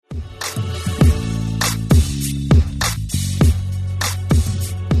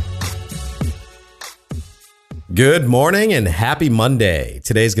Good morning and happy Monday.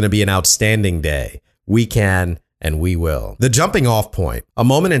 Today's going to be an outstanding day. We can and we will. The jumping off point, a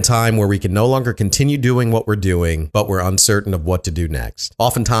moment in time where we can no longer continue doing what we're doing, but we're uncertain of what to do next.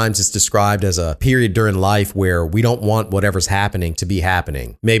 Oftentimes it's described as a period during life where we don't want whatever's happening to be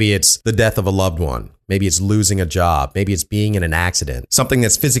happening. Maybe it's the death of a loved one. Maybe it's losing a job. Maybe it's being in an accident, something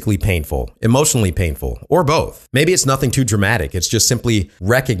that's physically painful, emotionally painful, or both. Maybe it's nothing too dramatic. It's just simply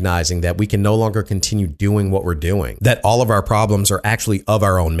recognizing that we can no longer continue doing what we're doing, that all of our problems are actually of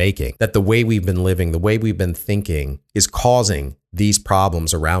our own making, that the way we've been living, the way we've been thinking is causing these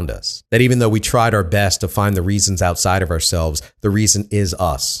problems around us. That even though we tried our best to find the reasons outside of ourselves, the reason is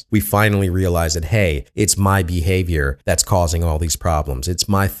us. We finally realize that, hey, it's my behavior that's causing all these problems. It's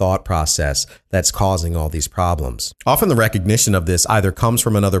my thought process that's causing all these problems. Often the recognition of this either comes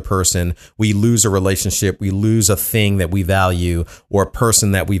from another person, we lose a relationship, we lose a thing that we value or a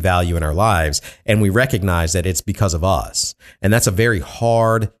person that we value in our lives, and we recognize that it's because of us. And that's a very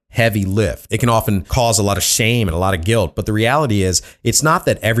hard, heavy lift. It can often cause a lot of shame and a lot of guilt, but the reality is it's not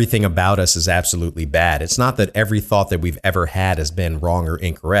that everything about us is absolutely bad. It's not that every thought that we've ever had has been wrong or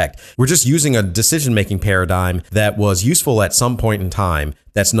incorrect. We're just using a decision-making paradigm that was useful at some point in time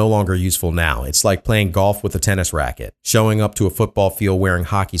that's no longer useful now. It's like playing golf with a tennis racket, showing up to a football field wearing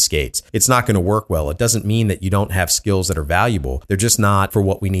hockey skates. It's not going to work well. It doesn't mean that you don't have skills that are valuable. They're just not for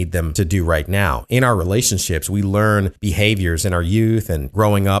what we need them to do right now. In our relationships, we learn behaviors in our youth and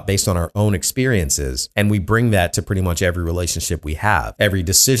growing up based on our own experiences, and we bring that to pretty much every relationship we have. Every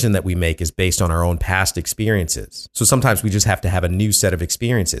decision that we make is based on our own past experiences. So sometimes we just have to have a new set of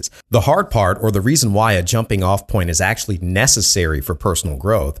experiences. The hard part, or the reason why a jumping off point is actually necessary for personal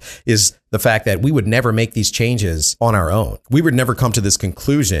growth, is the fact that we would never make these changes on our own. We would never come to this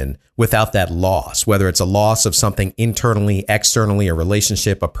conclusion without that loss, whether it's a loss of something internally, externally, a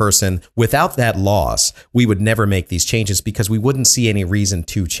relationship, a person. Without that loss, we would never make these changes because we wouldn't see any reason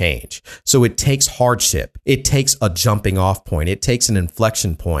to change. So it takes hardship. It takes a jumping off point. It takes an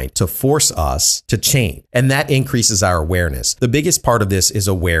inflection point to force us to change. And that increases our awareness. The biggest part of this is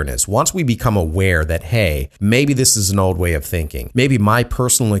awareness. Once we become aware that, hey, maybe this is an old way of thinking. Maybe my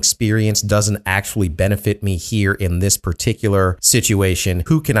personal experience doesn't actually benefit me here in this particular situation.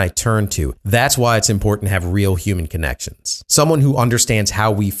 Who can I turn to? That's why it's important to have real human connections. Someone who understands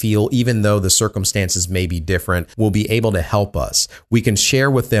how we feel, even though the circumstances may be different, will be able to help us. We can share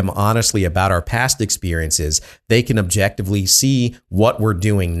with them honestly about our past experiences. They can objectively see what we're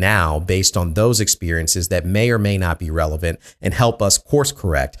doing now based on those experiences that may or may not be relevant and help us course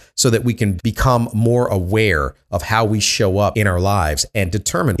correct so that we can become more aware of how we show up in our lives and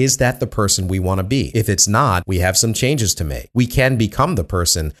determine, is that the person we want to be? If it's not, we have some changes to make. We can become the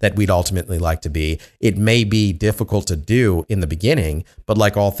person that we'd ultimately like to be. It may be difficult to do in the beginning, but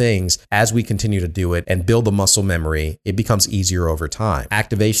like all things, as we continue to do it and build the muscle memory, it becomes easier over time.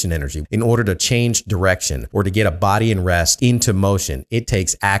 Activation energy. In order to change direction or to get a body and rest into motion, it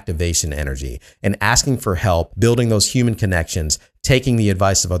takes activation energy. And asking for help, building those human connections, taking the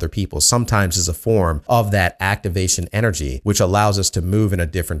advice of other people sometimes is a form of that activation energy, which allows us to move in a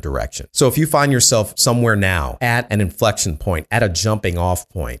different direction. So if you find yourself somewhere now at an inflection point, at a jumping off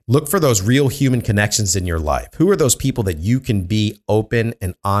point, look for those real human connections in your life. Who are those people that you can be open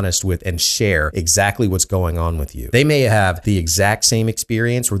and honest with and share exactly what's going on with you? They may have the exact same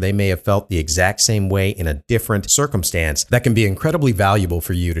experience or they may have felt the exact same way in a different circumstance that can be incredibly valuable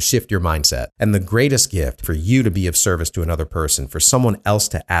for you to shift your mindset. And the greatest gift for you to be of service to another person, for someone else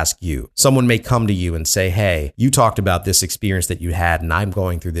to ask you. Someone may come to you and say, hey, you talked about this experience that you had and I'm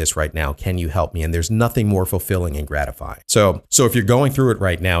going through this right now. Can you help me? And there's nothing more fulfilling and gratifying. So if you're going through it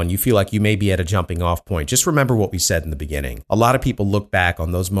right now and you feel like you may be at a jumping off point, just remember what we said in the beginning. A lot of people look back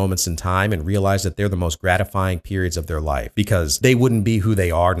on those moments in time and realize that they're the most gratifying periods of their life because they wouldn't be who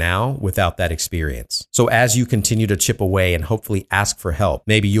they are now without that experience. So as you continue to chip away and hopefully ask for help,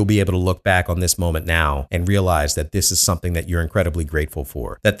 maybe you'll be able to look back on this moment now and realize that this is something that you're incredibly grateful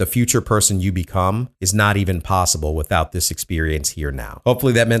for, that the future person you become is not even possible without this experience here now.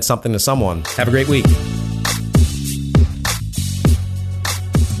 Hopefully that meant something to someone. Have a great week.